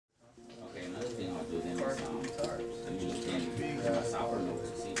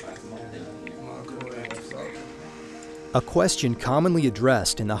A question commonly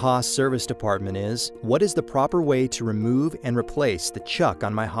addressed in the Haas service department is, what is the proper way to remove and replace the chuck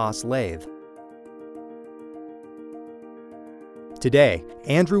on my Haas lathe? Today,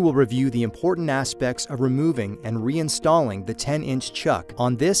 Andrew will review the important aspects of removing and reinstalling the 10-inch chuck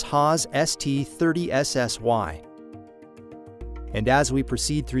on this Haas ST-30 SSY. And as we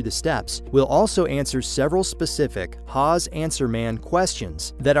proceed through the steps, we'll also answer several specific Haas Answer Man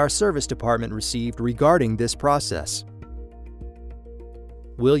questions that our service department received regarding this process.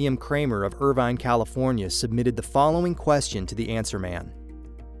 William Kramer of Irvine, California submitted the following question to the Answer Man.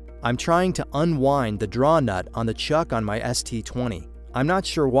 I'm trying to unwind the draw nut on the chuck on my ST-20. I'm not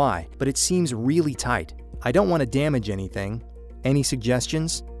sure why, but it seems really tight. I don't want to damage anything. Any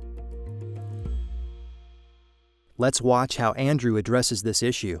suggestions? Let's watch how Andrew addresses this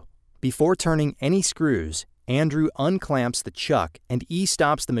issue. Before turning any screws, Andrew unclamps the chuck and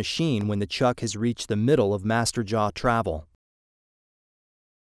e-stops the machine when the chuck has reached the middle of master jaw travel.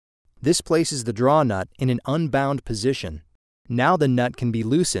 This places the draw nut in an unbound position. Now the nut can be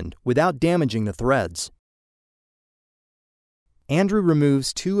loosened without damaging the threads. Andrew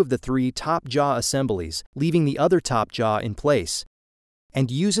removes 2 of the 3 top jaw assemblies, leaving the other top jaw in place,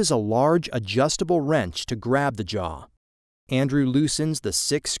 and uses a large adjustable wrench to grab the jaw. Andrew loosens the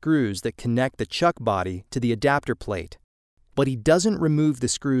 6 screws that connect the chuck body to the adapter plate, but he doesn't remove the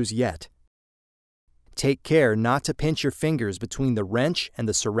screws yet. Take care not to pinch your fingers between the wrench and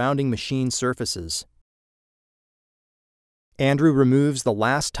the surrounding machine surfaces. Andrew removes the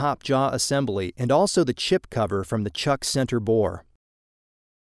last top jaw assembly and also the chip cover from the chuck center bore.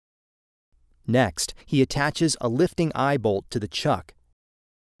 Next, he attaches a lifting eye bolt to the chuck.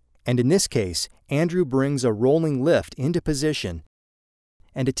 And in this case, Andrew brings a rolling lift into position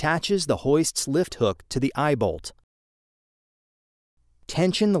and attaches the hoist's lift hook to the eye bolt.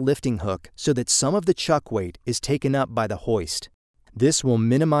 Tension the lifting hook so that some of the chuck weight is taken up by the hoist. This will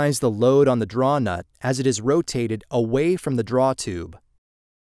minimize the load on the draw nut as it is rotated away from the draw tube.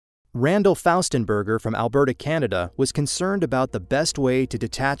 Randall Faustenberger from Alberta, Canada was concerned about the best way to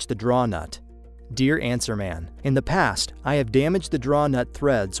detach the draw nut. Dear Answer Man, in the past, I have damaged the draw nut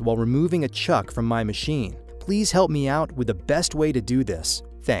threads while removing a chuck from my machine. Please help me out with the best way to do this.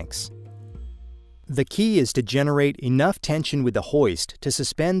 Thanks. The key is to generate enough tension with the hoist to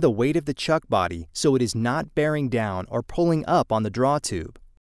suspend the weight of the chuck body so it is not bearing down or pulling up on the draw tube.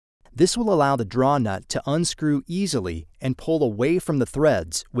 This will allow the draw nut to unscrew easily and pull away from the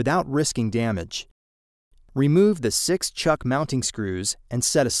threads without risking damage. Remove the 6 chuck mounting screws and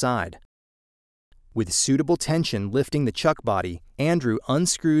set aside. With suitable tension lifting the chuck body, Andrew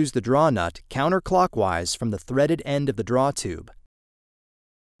unscrews the draw nut counterclockwise from the threaded end of the draw tube.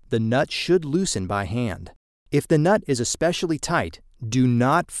 The nut should loosen by hand. If the nut is especially tight, do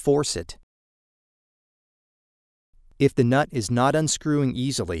not force it. If the nut is not unscrewing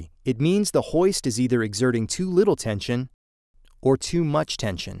easily, it means the hoist is either exerting too little tension or too much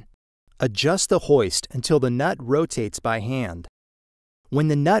tension. Adjust the hoist until the nut rotates by hand. When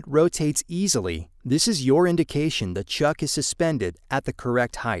the nut rotates easily, this is your indication the chuck is suspended at the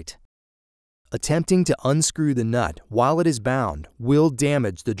correct height. Attempting to unscrew the nut while it is bound will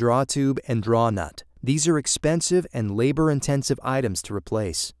damage the draw tube and draw nut. These are expensive and labor-intensive items to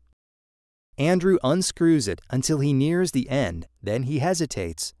replace. Andrew unscrews it until he nears the end, then he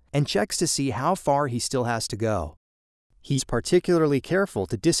hesitates and checks to see how far he still has to go. He's particularly careful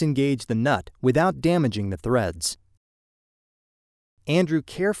to disengage the nut without damaging the threads. Andrew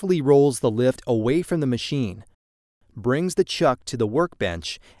carefully rolls the lift away from the machine, brings the chuck to the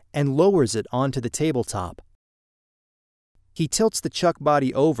workbench, and lowers it onto the tabletop. He tilts the chuck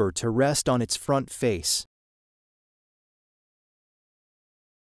body over to rest on its front face.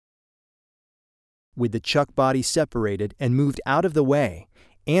 With the chuck body separated and moved out of the way,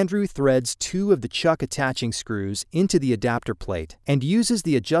 Andrew threads 2 of the chuck attaching screws into the adapter plate and uses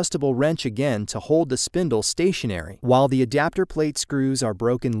the adjustable wrench again to hold the spindle stationary while the adapter plate screws are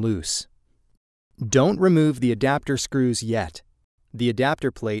broken loose. Don't remove the adapter screws yet. The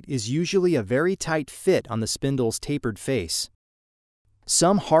adapter plate is usually a very tight fit on the spindle's tapered face.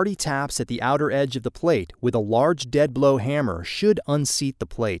 Some hearty taps at the outer edge of the plate with a large dead blow hammer should unseat the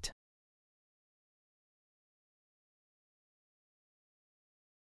plate.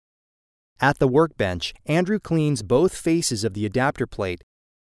 At the workbench, Andrew cleans both faces of the adapter plate.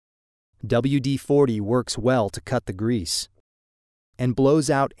 WD-40 works well to cut the grease and blows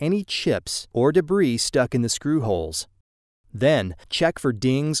out any chips or debris stuck in the screw holes. Then, check for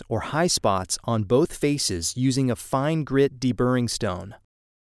dings or high spots on both faces using a fine grit deburring stone.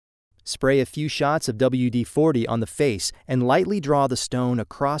 Spray a few shots of WD-40 on the face and lightly draw the stone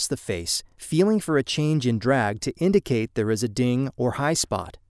across the face, feeling for a change in drag to indicate there is a ding or high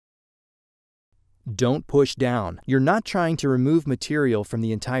spot. Don't push down. You're not trying to remove material from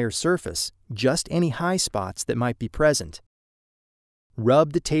the entire surface, just any high spots that might be present.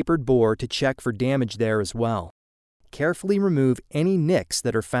 Rub the tapered bore to check for damage there as well. Carefully remove any nicks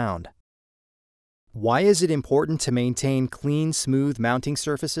that are found. Why is it important to maintain clean, smooth mounting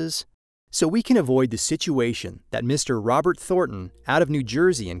surfaces? So we can avoid the situation that Mr. Robert Thornton out of New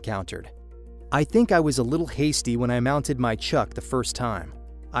Jersey encountered. I think I was a little hasty when I mounted my chuck the first time.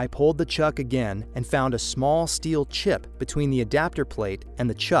 I pulled the chuck again and found a small steel chip between the adapter plate and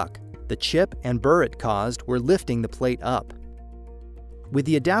the chuck. The chip and burr it caused were lifting the plate up. With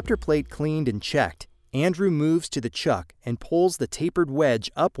the adapter plate cleaned and checked, Andrew moves to the chuck and pulls the tapered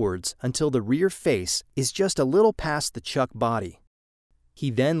wedge upwards until the rear face is just a little past the chuck body. He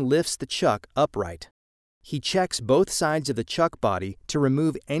then lifts the chuck upright. He checks both sides of the chuck body to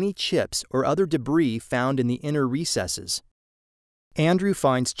remove any chips or other debris found in the inner recesses. Andrew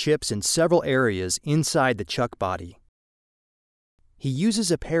finds chips in several areas inside the chuck body. He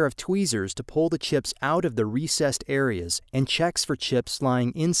uses a pair of tweezers to pull the chips out of the recessed areas and checks for chips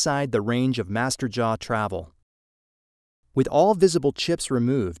lying inside the range of master jaw travel. With all visible chips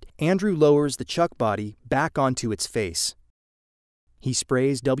removed, Andrew lowers the chuck body back onto its face. He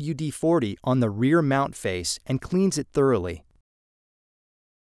sprays WD-40 on the rear mount face and cleans it thoroughly.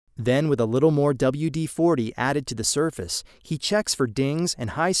 Then, with a little more WD-40 added to the surface, he checks for dings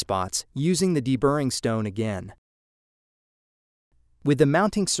and high spots using the deburring stone again. With the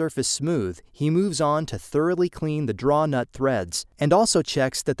mounting surface smooth, he moves on to thoroughly clean the draw nut threads and also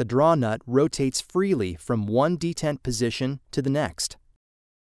checks that the draw nut rotates freely from one detent position to the next.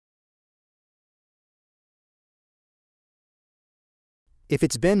 If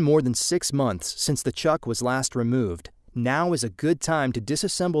it's been more than 6 months since the chuck was last removed, now is a good time to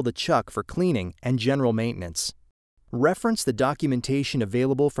disassemble the chuck for cleaning and general maintenance. Reference the documentation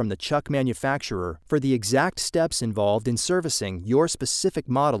available from the chuck manufacturer for the exact steps involved in servicing your specific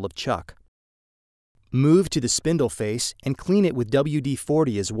model of chuck. Move to the spindle face and clean it with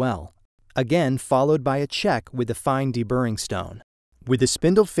WD-40 as well, again followed by a check with the fine deburring stone. With the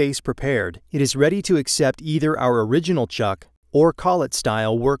spindle face prepared, it is ready to accept either our original chuck or collet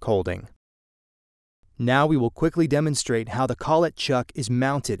style work holding. Now we will quickly demonstrate how the collet chuck is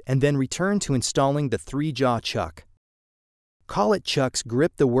mounted and then return to installing the 3-jaw chuck. Collet chucks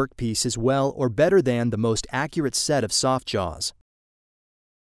grip the workpiece as well or better than the most accurate set of soft jaws.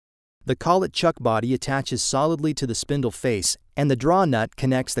 The collet chuck body attaches solidly to the spindle face and the draw nut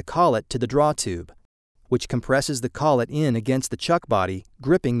connects the collet to the draw tube, which compresses the collet in against the chuck body,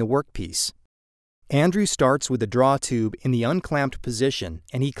 gripping the workpiece. Andrew starts with the draw tube in the unclamped position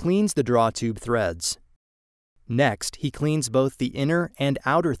and he cleans the draw tube threads. Next, he cleans both the inner and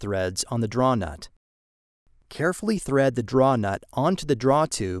outer threads on the draw nut. Carefully thread the draw nut onto the draw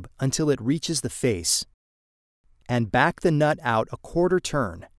tube until it reaches the face, and back the nut out a quarter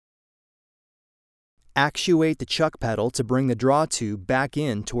turn. Actuate the chuck pedal to bring the draw tube back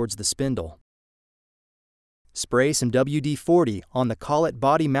in towards the spindle. Spray some WD-40 on the collet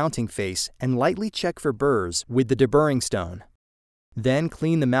body mounting face and lightly check for burrs with the deburring stone. Then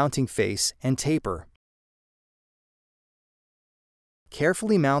clean the mounting face and taper.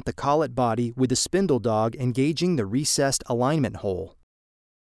 Carefully mount the collet body with the spindle dog engaging the recessed alignment hole.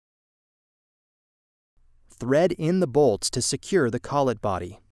 Thread in the bolts to secure the collet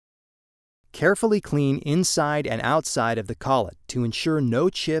body. Carefully clean inside and outside of the collet to ensure no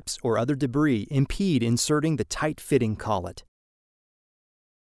chips or other debris impede inserting the tight-fitting collet.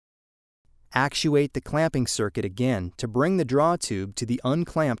 Actuate the clamping circuit again to bring the draw tube to the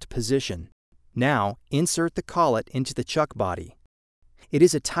unclamped position. Now, insert the collet into the chuck body. It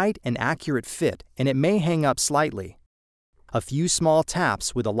is a tight and accurate fit, and it may hang up slightly. A few small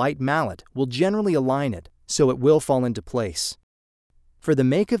taps with a light mallet will generally align it, so it will fall into place. For the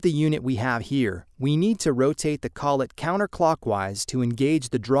make of the unit we have here, we need to rotate the collet counterclockwise to engage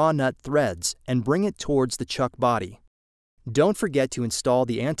the draw nut threads and bring it towards the chuck body. Don't forget to install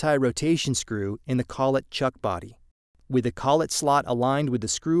the anti-rotation screw in the collet chuck body. With the collet slot aligned with the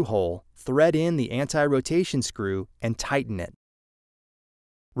screw hole, thread in the anti-rotation screw and tighten it.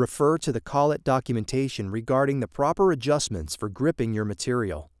 Refer to the collet documentation regarding the proper adjustments for gripping your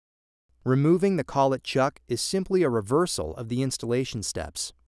material. Removing the collet chuck is simply a reversal of the installation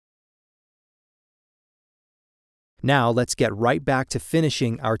steps. Now let's get right back to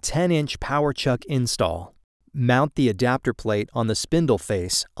finishing our 10-inch power chuck install. Mount the adapter plate on the spindle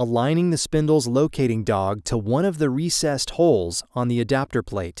face, aligning the spindle's locating dog to one of the recessed holes on the adapter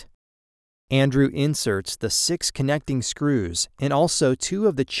plate. Andrew inserts the 6 connecting screws and also 2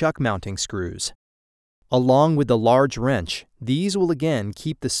 of the chuck mounting screws. Along with the large wrench, these will again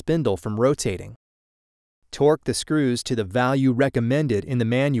keep the spindle from rotating. Torque the screws to the value recommended in the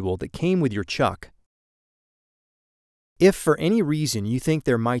manual that came with your chuck. If for any reason you think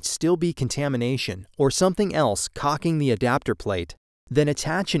there might still be contamination or something else caulking the adapter plate, then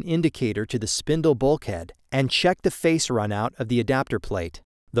attach an indicator to the spindle bulkhead and check the face runout of the adapter plate.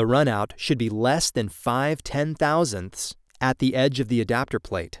 The runout should be less than 5/10,000ths at the edge of the adapter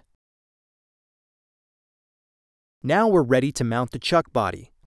plate. Now we're ready to mount the chuck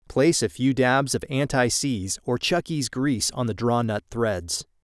body. Place a few dabs of anti-seize or chucky's grease on the draw nut threads.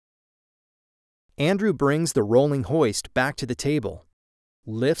 Andrew brings the rolling hoist back to the table,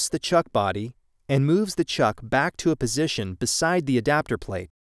 lifts the chuck body, and moves the chuck back to a position beside the adapter plate,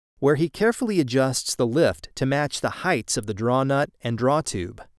 where he carefully adjusts the lift to match the heights of the draw nut and draw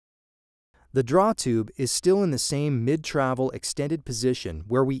tube. The draw tube is still in the same mid-travel extended position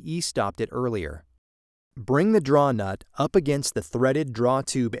where we e-stopped it earlier. Bring the draw nut up against the threaded draw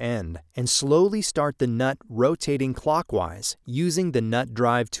tube end and slowly start the nut rotating clockwise using the nut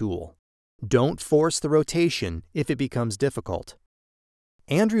drive tool. Don't force the rotation if it becomes difficult.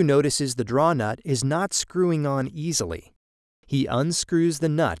 Andrew notices the draw nut is not screwing on easily. He unscrews the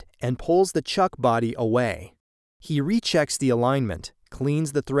nut and pulls the chuck body away. He rechecks the alignment,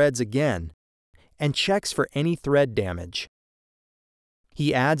 cleans the threads again, and checks for any thread damage.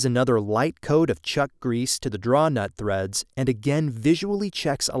 He adds another light coat of chuck grease to the draw nut threads and again visually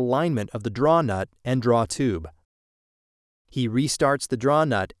checks alignment of the draw nut and draw tube. He restarts the draw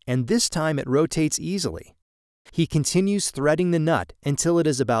nut and this time it rotates easily. He continues threading the nut until it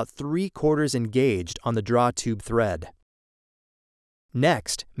is about 3/4 engaged on the draw tube thread.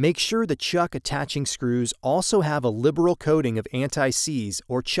 Next, make sure the chuck attaching screws also have a liberal coating of anti-seize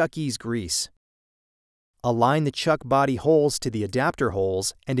or chucky's grease. Align the chuck body holes to the adapter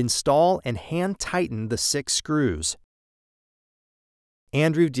holes and install and hand tighten the 6 screws.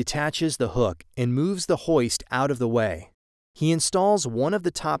 Andrew detaches the hook and moves the hoist out of the way. He installs one of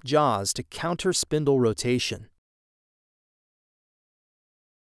the top jaws to counter spindle rotation.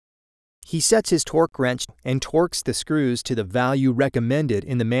 He sets his torque wrench and torques the screws to the value recommended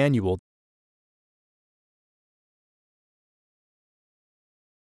in the manual.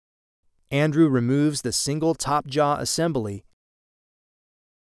 Andrew removes the single top jaw assembly.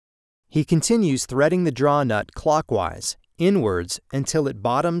 He continues threading the draw nut clockwise, inwards, until it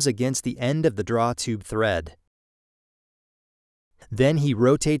bottoms against the end of the draw tube thread. Then he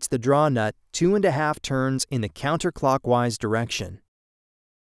rotates the draw nut 2.5 turns in the counterclockwise direction.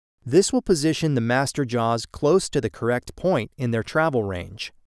 This will position the master jaws close to the correct point in their travel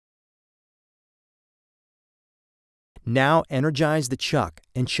range. Now energize the chuck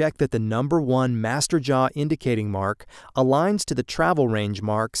and check that the number 1 master jaw indicating mark aligns to the travel range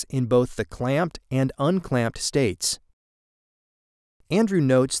marks in both the clamped and unclamped states. Andrew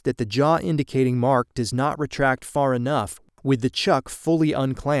notes that the jaw indicating mark does not retract far enough with the chuck fully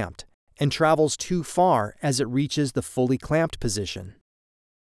unclamped and travels too far as it reaches the fully clamped position.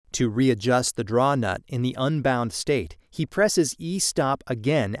 To readjust the draw nut in the unbound state, he presses E-stop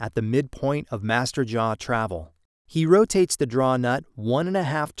again at the midpoint of master jaw travel. He rotates the draw nut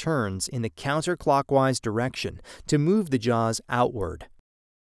 1.5 turns in the counterclockwise direction to move the jaws outward.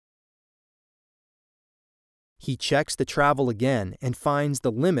 He checks the travel again and finds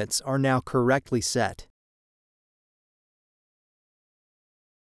the limits are now correctly set.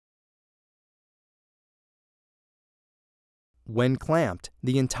 When clamped,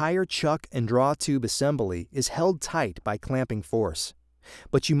 the entire chuck and draw tube assembly is held tight by clamping force.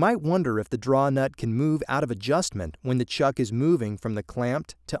 But you might wonder if the draw nut can move out of adjustment when the chuck is moving from the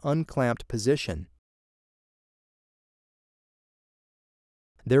clamped to unclamped position.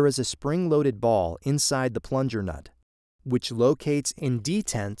 There is a spring-loaded ball inside the plunger nut, which locates in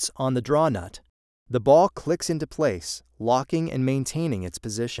detents on the draw nut. The ball clicks into place, locking and maintaining its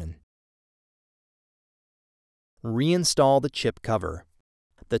position. Reinstall the chip cover.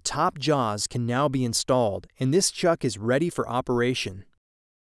 The top jaws can now be installed, and this chuck is ready for operation.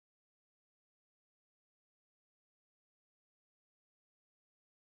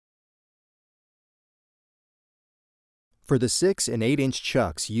 For the 6 and 8-inch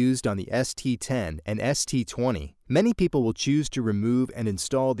chucks used on the ST-10 and ST-20, many people will choose to remove and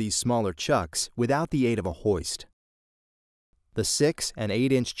install these smaller chucks without the aid of a hoist. The 6 and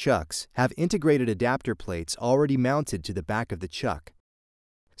 8-inch chucks have integrated adapter plates already mounted to the back of the chuck,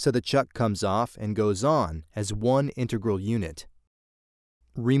 so the chuck comes off and goes on as one integral unit.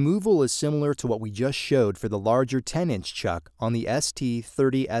 Removal is similar to what we just showed for the larger 10-inch chuck on the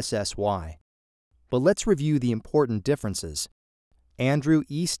ST-30 SSY. But let's review the important differences. Andrew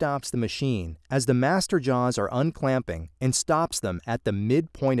e-stops the machine as the master jaws are unclamping and stops them at the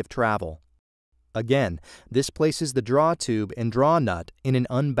midpoint of travel. Again, this places the draw tube and draw nut in an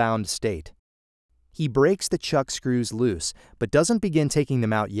unbound state. He breaks the chuck screws loose, but doesn't begin taking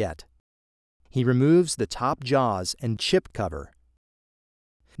them out yet. He removes the top jaws and chip cover.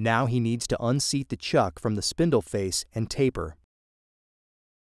 Now he needs to unseat the chuck from the spindle face and taper.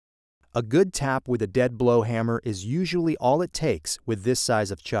 A good tap with a dead blow hammer is usually all it takes with this size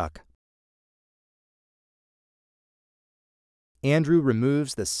of chuck. Andrew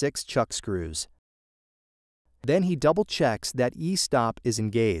removes the 6 chuck screws. Then he double-checks that E-stop is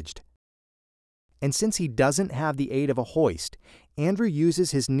engaged. And since he doesn't have the aid of a hoist, Andrew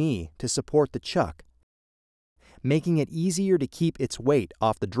uses his knee to support the chuck, making it easier to keep its weight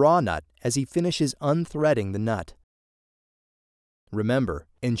off the draw nut as he finishes unthreading the nut. Remember,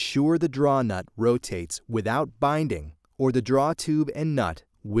 ensure the draw nut rotates without binding, or the draw tube and nut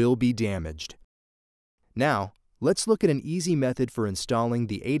will be damaged. Now, let's look at an easy method for installing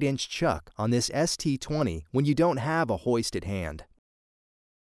the 8-inch chuck on this ST-20 when you don't have a hoist at hand.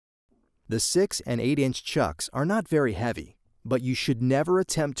 The 6 and 8-inch chucks are not very heavy, but you should never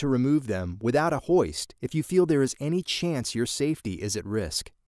attempt to remove them without a hoist if you feel there is any chance your safety is at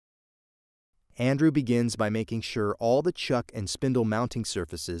risk. Andrew begins by making sure all the chuck and spindle mounting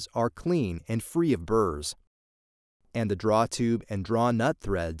surfaces are clean and free of burrs, and the draw tube and draw nut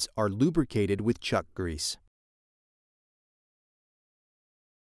threads are lubricated with chuck grease.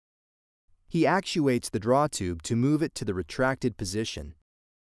 He actuates the draw tube to move it to the retracted position.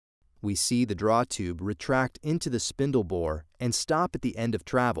 We see the draw tube retract into the spindle bore and stop at the end of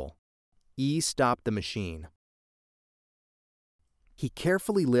travel. E-stop the machine. He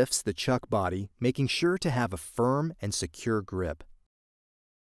carefully lifts the chuck body, making sure to have a firm and secure grip.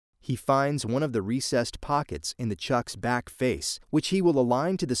 He finds one of the recessed pockets in the chuck's back face, which he will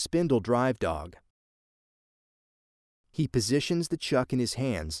align to the spindle drive dog. He positions the chuck in his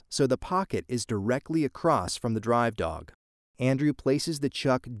hands so the pocket is directly across from the drive dog. Andrew places the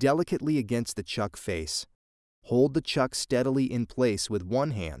chuck delicately against the chuck face. Hold the chuck steadily in place with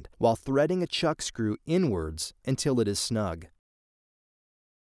one hand while threading a chuck screw inwards until it is snug.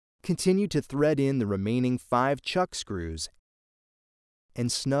 Continue to thread in the remaining 5 chuck screws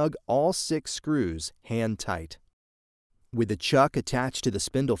and snug all 6 screws hand tight. With the chuck attached to the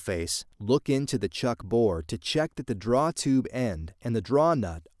spindle face, look into the chuck bore to check that the draw tube end and the draw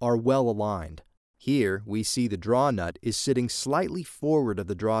nut are well aligned. Here we see the draw nut is sitting slightly forward of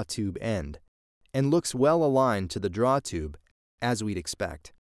the draw tube end and looks well aligned to the draw tube, as we'd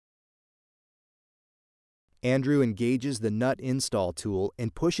expect. Andrew engages the nut install tool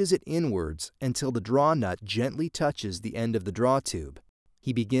and pushes it inwards until the draw nut gently touches the end of the draw tube.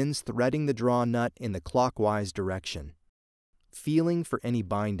 He begins threading the draw nut in the clockwise direction, feeling for any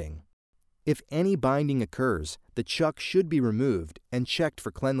binding. If any binding occurs, the chuck should be removed and checked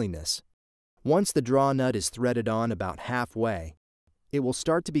for cleanliness. Once the draw nut is threaded on about halfway, it will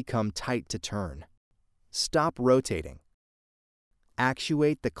start to become tight to turn. Stop rotating.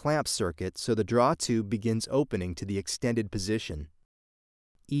 Actuate the clamp circuit so the draw tube begins opening to the extended position.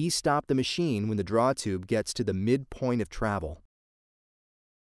 E-stop the machine when the draw tube gets to the midpoint of travel.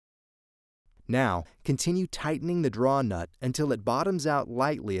 Now, continue tightening the draw nut until it bottoms out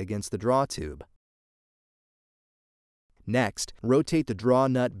lightly against the draw tube. Next, rotate the draw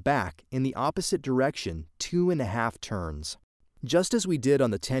nut back in the opposite direction 2.5 turns. Just as we did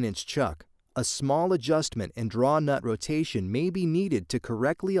on the 10-inch chuck, a small adjustment in draw nut rotation may be needed to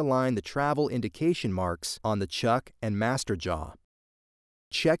correctly align the travel indication marks on the chuck and master jaw.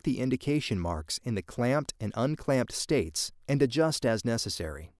 Check the indication marks in the clamped and unclamped states and adjust as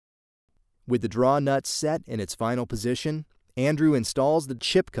necessary. With the draw nut set in its final position, Andrew installs the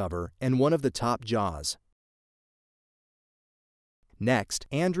chip cover and one of the top jaws. Next,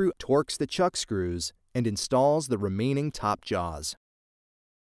 Andrew torques the chuck screws and installs the remaining top jaws.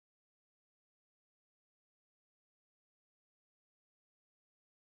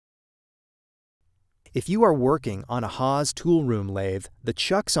 If you are working on a Haas Toolroom Lathe, the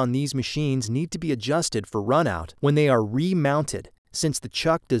chucks on these machines need to be adjusted for runout when they are remounted, since the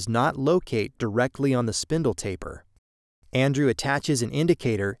chuck does not locate directly on the spindle taper. Andrew attaches an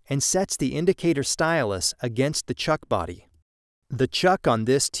indicator and sets the indicator stylus against the chuck body. The chuck on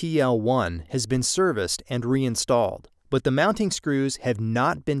this TL-1 has been serviced and reinstalled, but the mounting screws have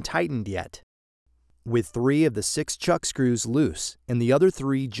not been tightened yet. With 3 of the 6 chuck screws loose and the other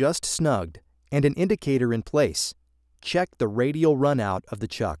 3 just snugged, and an indicator in place, check the radial runout of the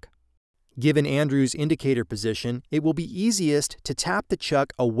chuck. Given Andrew's indicator position, it will be easiest to tap the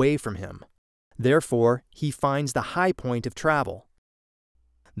chuck away from him. Therefore, he finds the high point of travel.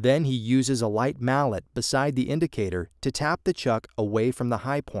 Then he uses a light mallet beside the indicator to tap the chuck away from the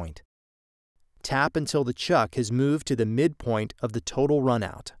high point. Tap until the chuck has moved to the midpoint of the total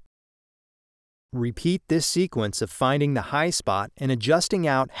runout. Repeat this sequence of finding the high spot and adjusting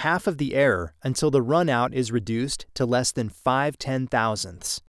out half of the error until the runout is reduced to less than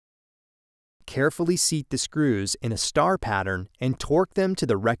 5/10,000ths. Carefully seat the screws in a star pattern and torque them to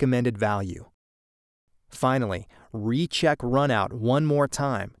the recommended value. Finally, recheck runout one more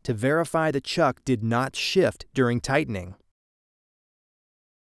time to verify the chuck did not shift during tightening.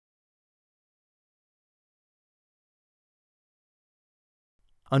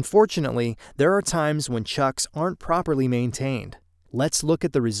 Unfortunately, there are times when chucks aren't properly maintained. Let's look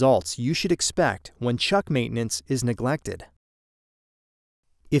at the results you should expect when chuck maintenance is neglected.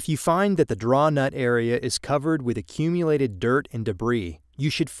 If you find that the draw nut area is covered with accumulated dirt and debris, you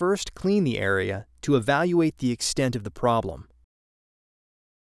should first clean the area to evaluate the extent of the problem.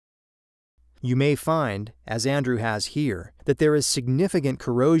 You may find, as Andrew has here, that there is significant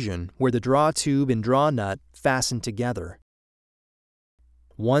corrosion where the draw tube and draw nut fasten together.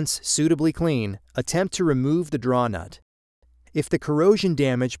 Once suitably clean, attempt to remove the draw nut. If the corrosion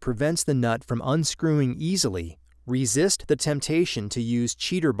damage prevents the nut from unscrewing easily, resist the temptation to use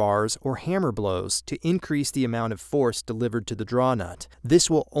cheater bars or hammer blows to increase the amount of force delivered to the draw nut. This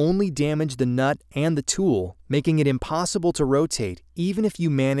will only damage the nut and the tool, making it impossible to rotate even if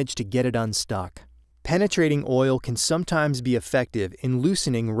you manage to get it unstuck. Penetrating oil can sometimes be effective in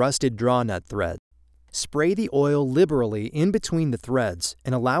loosening rusted draw nut threads. Spray the oil liberally in between the threads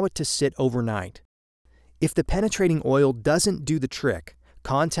and allow it to sit overnight. If the penetrating oil doesn't do the trick,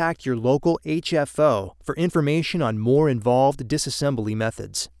 contact your local HFO for information on more involved disassembly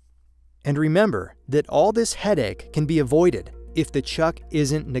methods. And remember that all this headache can be avoided if the chuck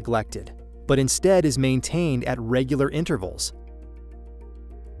isn't neglected, but instead is maintained at regular intervals.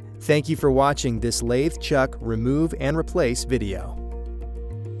 Thank you for watching this lathe chuck remove and replace video.